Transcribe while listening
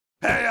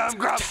Hey, I'm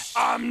Grumps.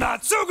 I'm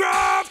not so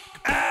Grump,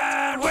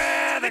 and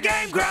we're the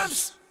Game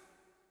Grumps.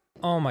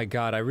 Oh my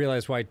god, I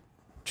realize why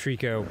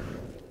Trico,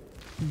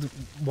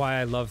 why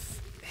I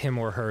love him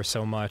or her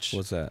so much.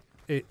 What's that?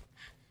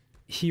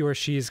 He or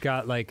she's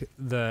got like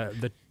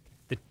the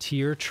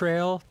tear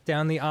trail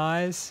down the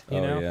eyes,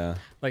 you know? Yeah.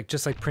 Like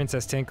just like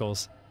Princess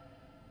Tinkles.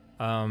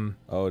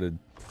 Oh, did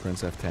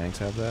Prince F Tanks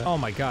have that? Oh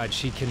my god,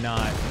 she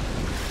cannot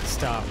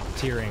stop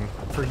tearing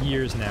for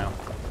years now.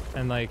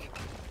 And like,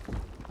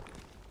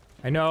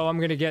 I know I'm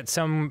gonna get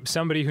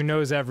somebody who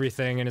knows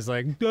everything and is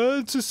like,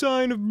 that's a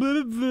sign of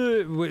blah,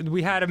 blah, blah.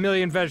 We had a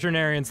million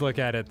veterinarians look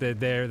at it.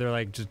 They're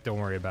like, just don't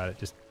worry about it.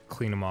 Just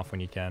clean them off when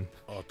you can.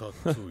 Aw.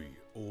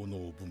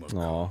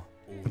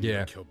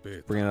 Yeah.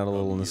 Bringing out a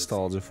little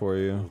nostalgia for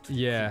you.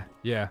 Yeah,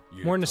 yeah.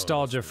 More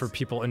nostalgia for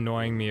people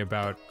annoying me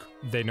about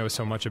they know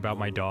so much about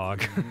my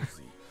dog.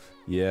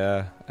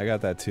 Yeah, I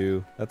got that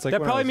too. That's like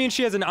That probably means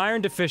she has an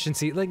iron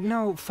deficiency. Like,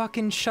 no,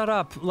 fucking shut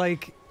up.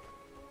 Like,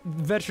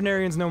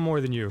 veterinarians know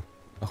more than you.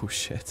 Oh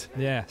shit.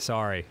 Yeah,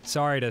 sorry.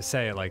 Sorry to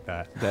say it like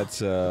that.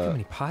 That's Look how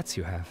many pots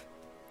you have.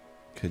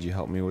 Could you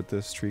help me with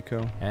this,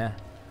 Trico? Yeah.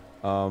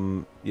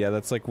 Yeah,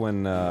 that's like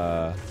when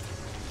That's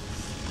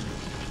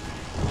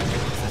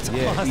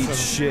yeah, awesome. eat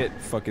shit,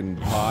 fucking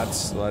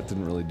pots. Well, that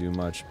didn't really do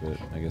much, but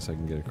I guess I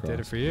can get across. Did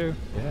it for you.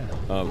 Yeah.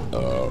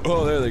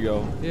 Oh, there they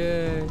go.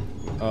 Yay.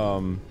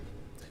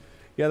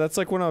 Yeah, that's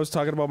like when I was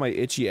talking about my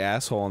itchy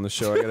asshole on the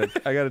show.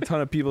 I got a ton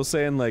of people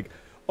saying like,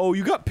 "Oh,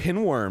 you got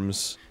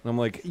pinworms," and I'm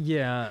like,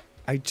 Yeah.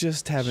 I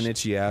just have an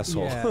itchy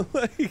asshole. Yeah.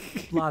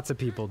 Like, Lots of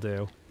people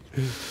do.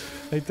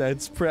 like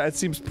that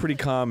seems pretty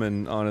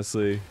common,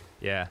 honestly.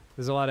 Yeah.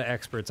 There's a lot of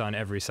experts on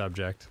every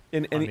subject.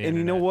 And on the you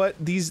know internet. what?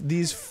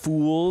 These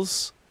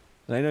fools.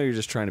 And I know you're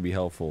just trying to be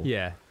helpful.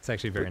 Yeah. It's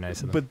actually very nice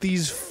of them. But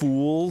these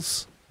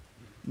fools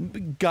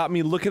got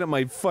me looking at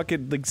my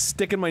fucking, like,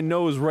 sticking my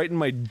nose right in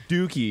my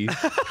dookie.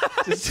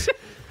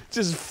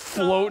 just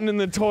floating in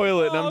the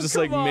toilet, and I'm just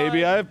like,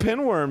 maybe I have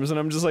pinworms, and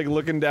I'm just like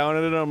looking down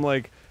at it, and I'm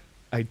like,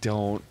 I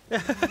don't.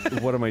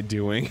 What am I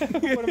doing?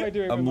 What am I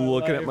doing? I'm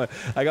looking at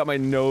I got my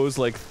nose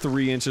like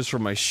 3 inches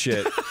from my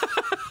shit.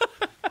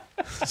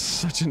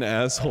 Such an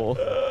asshole.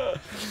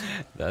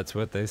 That's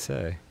what they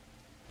say.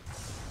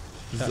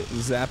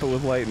 Zap it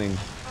with lightning.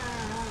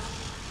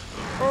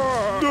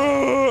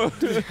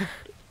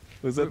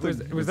 Was that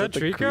that the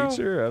Trico?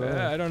 creature? I don't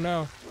know. I don't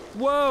know.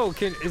 Whoa!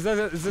 Is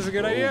this a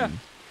good idea?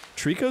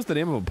 Trico's the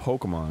name of a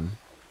Pokemon.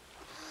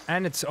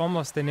 And it's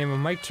almost the name of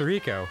Mike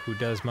Tirico, who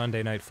does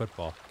Monday Night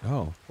Football.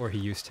 Oh. Or he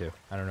used to.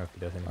 I don't know if he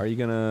does anymore. Are you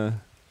gonna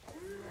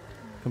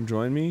come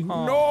join me?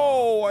 Aw.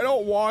 No, I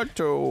don't want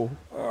to.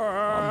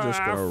 I'm just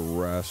gonna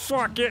rest.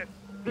 Fuck it!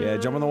 Yeah,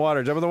 jump in the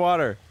water. Jump in the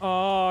water.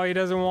 Oh, he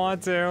doesn't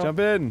want to. Jump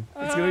in.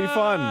 It's gonna be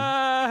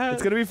fun.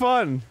 It's gonna be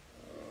fun.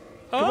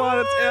 Come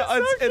on,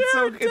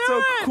 it's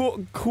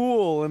so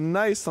cool and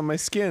nice on my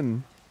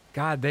skin.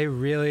 God, they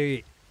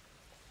really.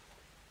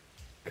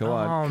 Come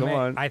on, Oh, come man.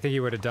 on. I think he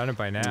would have done it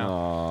by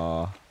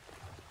now.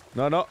 Aww.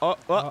 No,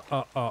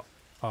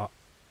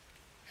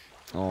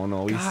 oh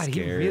no, he's God,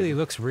 scared. he really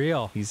looks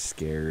real. He's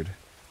scared.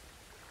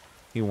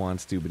 He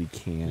wants to, but he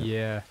can't.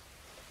 Yeah.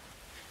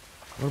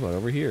 What about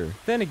over here?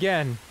 Then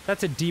again,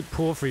 that's a deep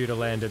pool for you to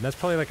land in. That's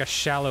probably like a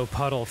shallow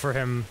puddle for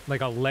him, like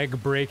a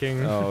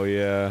leg-breaking Oh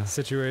yeah.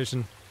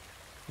 situation.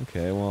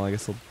 Okay, well I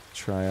guess I'll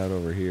try out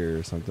over here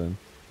or something.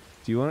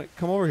 Do you want to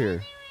come over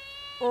here?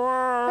 You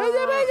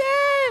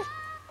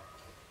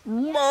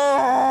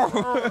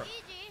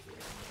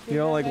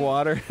don't like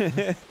water?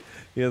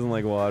 He doesn't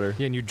like water.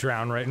 Yeah, and you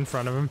drown right in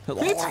front of him.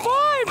 It's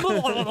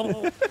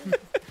fine!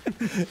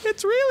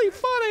 It's really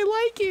fun,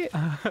 I like it!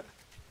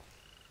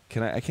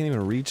 I can't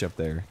even reach up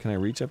there. Can I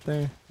reach up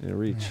there? Yeah,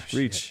 reach. Oh,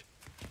 reach.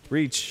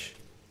 Reach.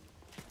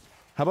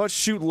 How about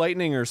shoot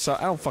lightning or so?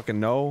 I don't fucking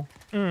know.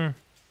 You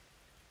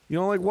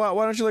don't like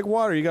why don't you like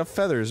water? You got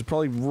feathers. It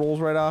probably rolls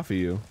right off of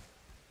you.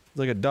 It's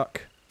like a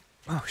duck.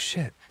 Oh,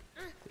 shit.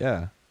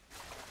 Yeah.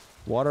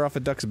 Water off a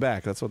duck's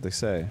back, that's what they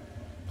say.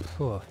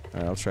 Cool.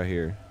 Alright, I'll try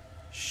here.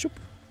 Shoop.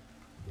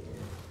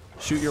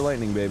 Shoot your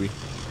lightning, baby.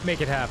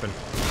 Make it happen.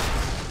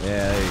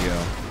 Yeah, there you go.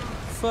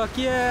 Fuck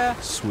yeah!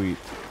 Sweet.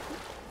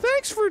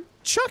 Thanks for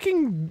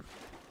chucking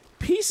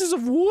pieces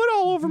of wood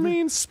all over me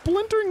and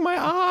splintering my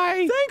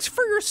eye. Thanks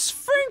for your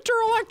sphincter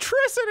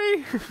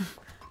electricity!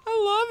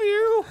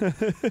 I love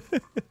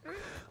you!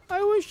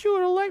 I wish you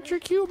would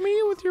electrocute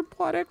me with your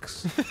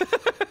buttocks.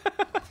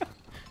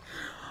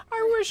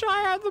 I wish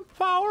I had the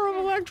power of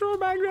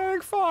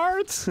electromagnetic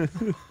farts!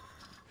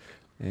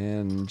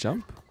 And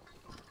jump.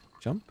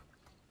 Jump.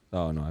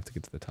 Oh no, I have to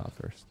get to the top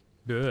first.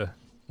 Ugh.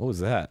 What was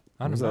that?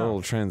 I What don't was that know.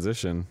 little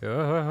transition?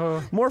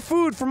 Oh. More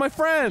food for my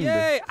friend!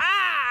 Yay!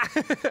 Ah!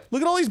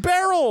 Look at all these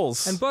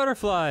barrels! And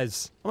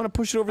butterflies! I'm gonna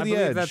push it over I the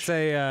believe edge. that's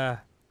a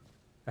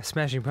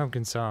Smashing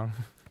Pumpkins song.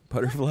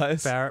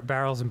 Butterflies?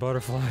 Barrels and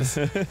butterflies.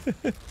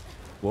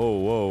 Whoa,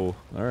 whoa.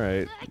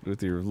 Alright.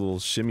 With your little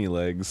shimmy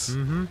legs.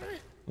 Mm-hmm.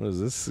 What is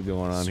this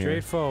going on here?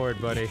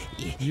 Straightforward, buddy.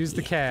 Use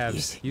the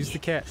calves. Use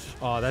the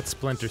Oh, that's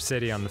Splinter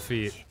City on the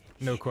feet.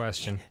 No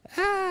question.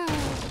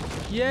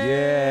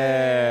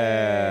 Yeah!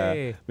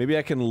 Maybe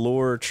I can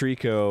lure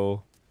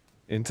Trico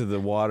into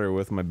the water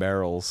with my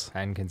barrels.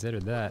 I hadn't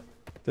considered that.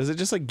 Does it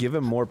just like give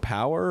him more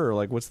power, or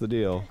like what's the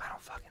deal? I don't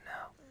fucking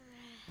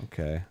know.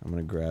 Okay, I'm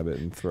gonna grab it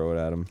and throw it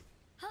at him.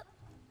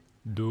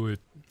 Do it.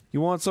 You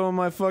want some of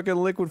my fucking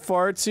liquid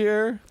farts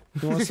here?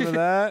 You want some of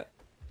that?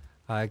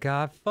 I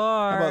got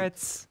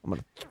farts. I'm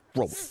gonna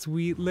throw it.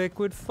 Sweet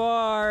liquid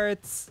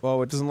farts.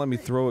 Oh, it doesn't let me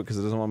throw it because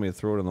it doesn't want me to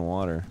throw it in the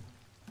water.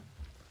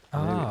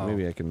 Oh.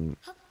 Maybe I can...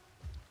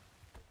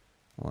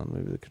 Hold on,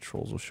 maybe the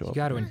controls will show up. You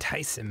gotta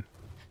entice him.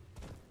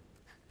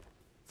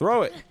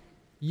 Throw it!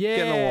 Yeah.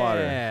 Get in the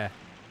water.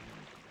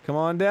 Come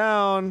on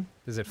down.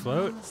 Does it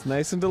float? It's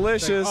nice and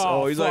delicious. Like,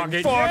 oh, he's like,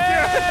 it. fuck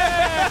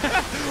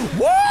yeah!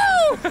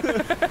 Woo!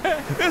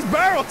 It's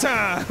barrel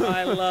time!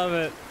 I love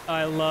it.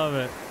 I love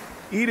it.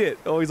 Eat it.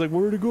 Oh, he's like,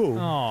 where'd it go?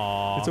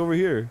 Aww. It's over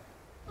here.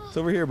 It's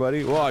over here,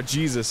 buddy. Oh,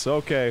 Jesus.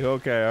 Okay,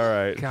 okay,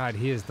 alright. God,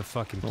 he is the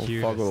fucking Don't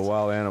cutest. fuck with a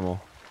wild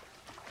animal.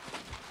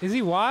 Is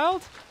he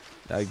wild?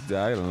 I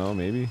don't know,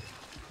 maybe.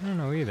 I don't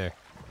know either.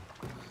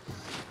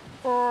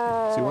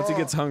 See, once he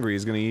gets hungry,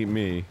 he's gonna eat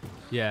me.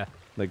 Yeah.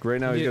 Like, right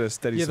now, he's got a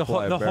steady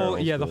supply of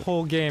barrels. The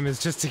whole game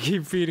is just to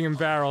keep feeding him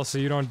barrels so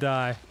you don't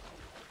die.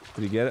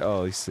 Did he get it?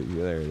 Oh, he's,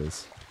 there it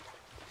is.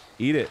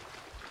 Eat it.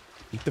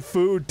 Eat the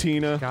food,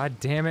 Tina. God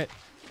damn it.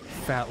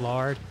 Fat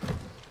lard.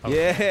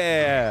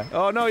 Yeah!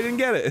 Oh, no, he didn't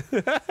get it.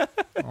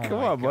 Come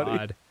on, buddy.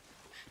 God.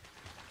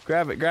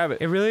 Grab it, grab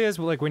it. It really is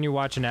like when you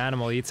watch an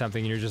animal eat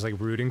something and you're just like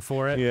rooting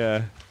for it.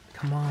 Yeah.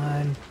 Come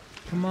on.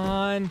 Come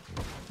on.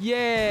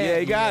 Yeah! Yeah,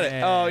 he got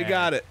it. Oh, he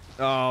got it.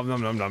 Oh, nom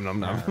nom nom nom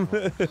nom.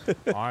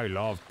 I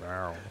love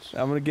barrels.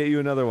 I'm gonna get you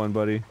another one,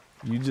 buddy.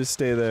 You just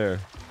stay there.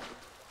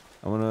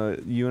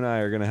 You and I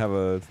are gonna have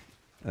a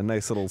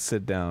nice little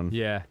sit down.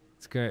 Yeah.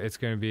 It's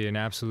gonna be an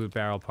absolute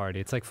barrel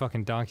party. It's like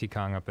fucking Donkey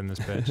Kong up in this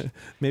bitch.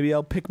 Maybe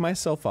I'll pick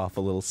myself off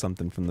a little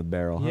something from the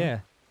barrel, huh? Yeah.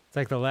 It's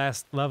like the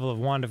last level of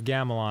Wand of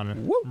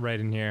Gamelon right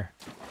in here.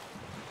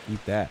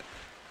 Eat that.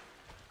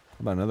 How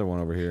about another one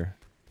over here?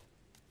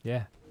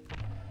 Yeah.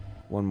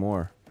 One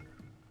more.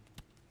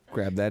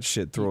 Grab that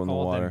shit, throw it in the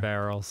All water. them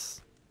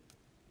barrels.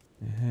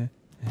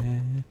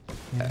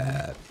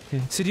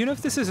 So do you know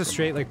if this is a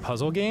straight like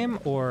puzzle game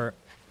or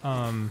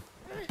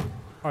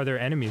are there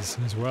enemies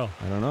as well?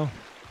 I don't know.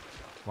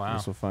 Wow.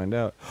 Guess we'll find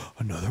out.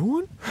 Another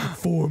one?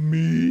 For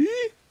me?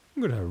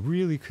 I'm gonna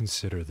really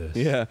consider this.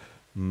 Yeah.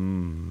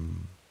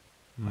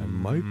 I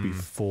might be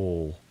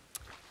full,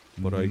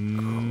 but I could.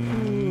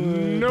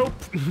 Nope.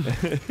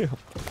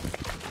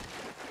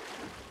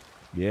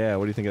 Yeah,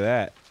 what do you think of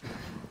that?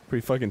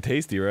 Pretty fucking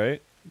tasty,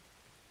 right?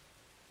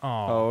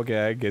 Oh,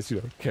 okay, I guess you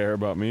don't care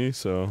about me,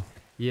 so...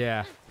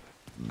 Yeah.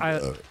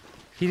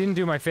 He didn't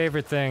do my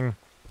favorite thing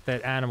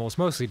that animals,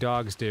 mostly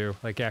dogs, do,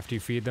 like after you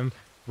feed them,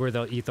 where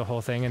they'll eat the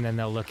whole thing and then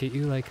they'll look at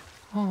you like,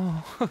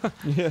 oh,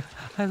 yeah.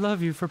 I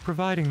love you for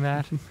providing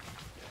that.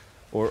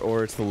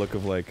 Or it's the look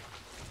of like,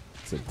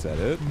 is that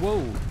it?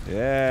 Whoa.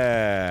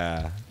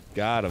 Yeah.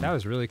 Got him. That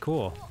was really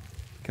cool.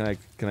 Can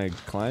I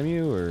climb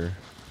you, or...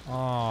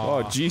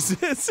 Oh,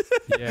 Jesus.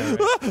 Yeah.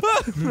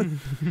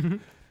 Right.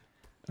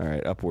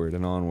 Alright, upward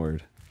and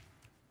onward.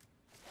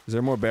 Is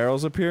there more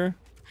barrels up here?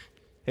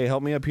 Hey,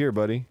 help me up here,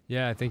 buddy.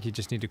 Yeah, I think you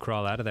just need to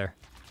crawl out of there.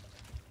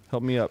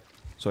 Help me up,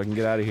 so I can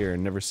get out of here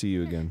and never see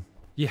you again.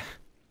 Yeah.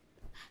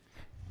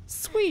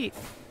 Sweet.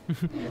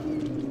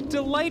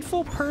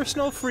 Delightful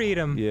personal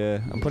freedom.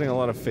 Yeah, I'm putting a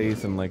lot of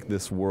faith in, like,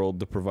 this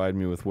world to provide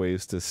me with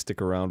ways to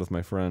stick around with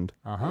my friend.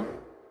 Uh-huh.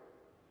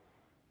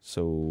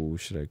 So,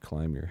 should I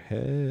climb your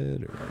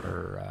head,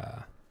 or,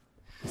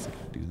 guess I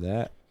can do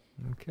that.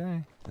 Okay.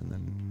 And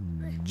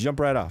then jump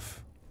right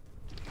off.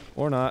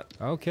 Or not.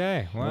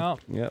 Okay, well.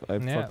 Yep, I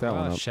fucked that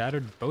one up.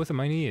 Shattered both of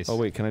my knees. Oh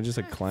wait, can I just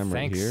like climb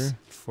right here?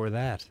 Thanks for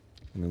that.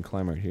 And then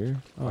climb right here?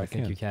 Oh, I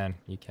think you can.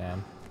 You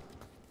can.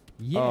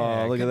 Yeah,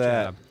 oh, look at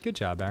that. Job. Good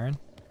job, Aaron.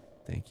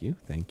 Thank you,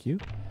 thank you.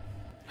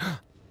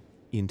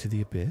 Into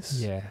the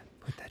abyss? Yeah,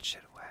 put that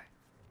shit away.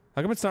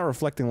 How come it's not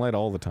reflecting light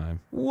all the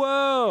time?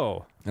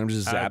 Whoa! I'm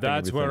just zapping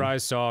That's everything. where I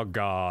saw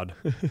God.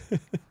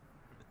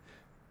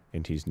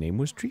 And his name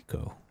was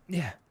Trico.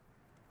 Yeah.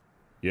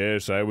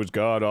 Yes, I was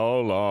God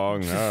all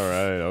along. All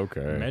right,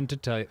 okay. Meant to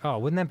tell you. Oh,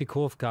 wouldn't that be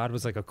cool if God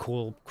was like a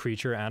cool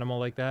creature animal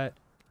like that?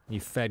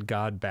 You fed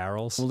God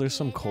barrels. Well, there's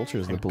some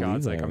cultures that and believe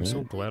God's that, like, I'm right?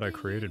 so glad I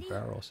created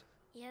barrels.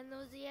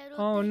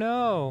 Oh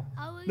no.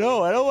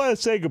 No, I don't want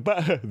to say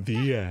goodbye.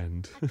 The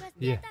end.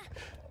 Yeah.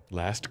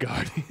 Last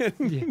Guardian.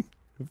 Yeah.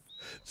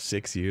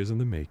 6 years in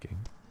the making.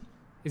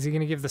 Is he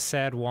gonna give the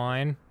sad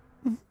whine?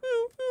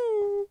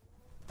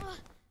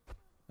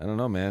 I don't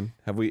know, man.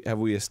 Have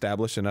we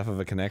established enough of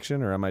a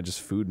connection, or am I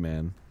just food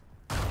man?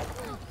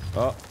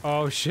 Oh.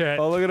 Oh shit.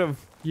 Oh, look at him.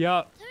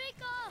 Yup.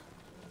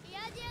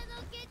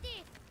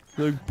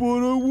 Like, but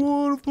I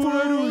want to But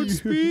I don't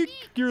speak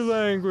your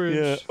language.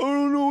 Yeah, I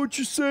don't know what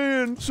you're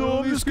saying, so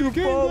I'm just gonna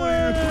follow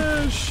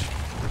you.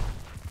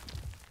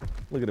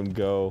 Look at him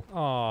go.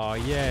 Aw,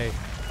 yay.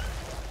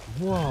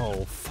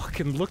 Whoa,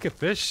 fucking look at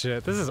this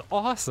shit. This is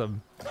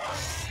awesome.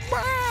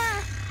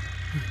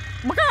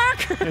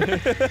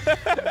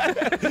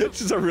 It's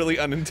just a really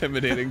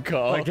unintimidating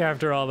call. Like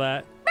after all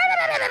that.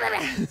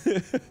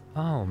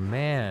 Oh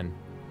man.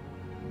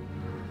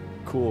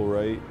 Cool,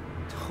 right?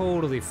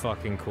 Totally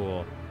fucking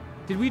cool.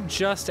 Did we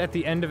just at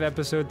the end of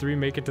episode 3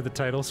 make it to the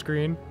title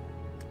screen?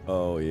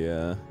 Oh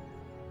yeah.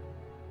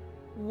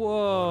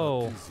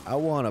 Whoa. I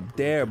want up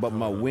there, but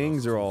my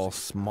wings are all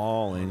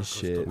small and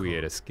shit. We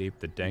had escaped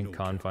the dank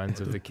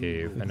confines of the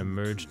cave and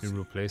emerged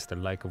into a place the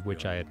like of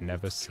which I had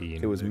never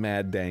seen. It was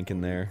mad dank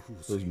in there.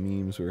 Those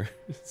memes were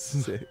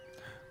sick.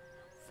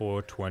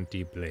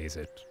 420 blaze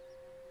it.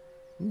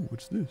 Ooh,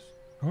 what's this?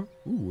 Huh?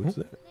 Ooh, what's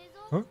that?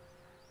 Huh?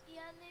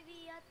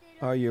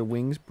 Are your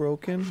wings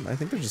broken? I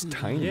think they're just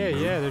tiny.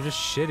 Yeah, they're just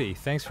shitty.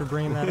 Thanks for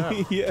bringing that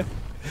up. Yeah.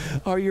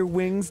 Are your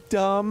wings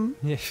dumb?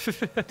 Yeah.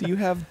 Do you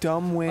have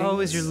dumb wings? Oh,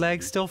 is your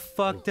leg still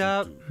fucked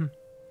up?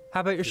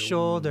 How about your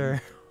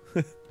shoulder?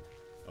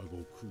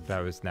 That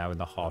was now in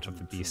the heart of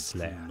the beast's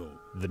lair.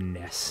 The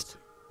nest.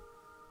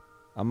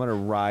 I'm gonna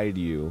ride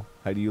you.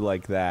 How do you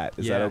like that?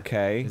 Is that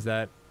okay? Is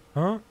that...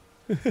 Huh?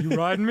 You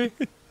riding me?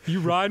 You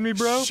riding me,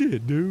 bro?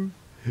 Shit, dude.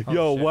 Oh,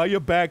 Yo, shit. while you're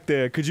back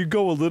there, could you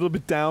go a little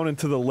bit down and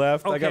to the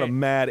left? I got a Okay.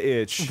 mad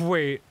itch.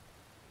 Wait.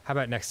 How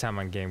about next time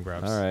on Game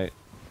Grumps? Alright.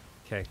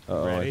 Okay,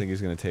 Uh-oh, I ready? think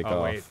he's gonna take Oh,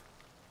 off. wait.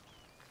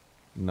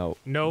 Nope.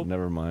 Nope.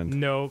 Never mind.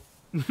 Nope.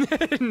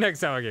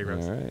 Next time on Game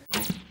Grumps. Alright.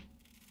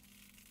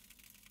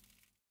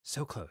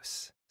 So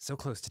close. So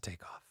close to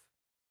take off.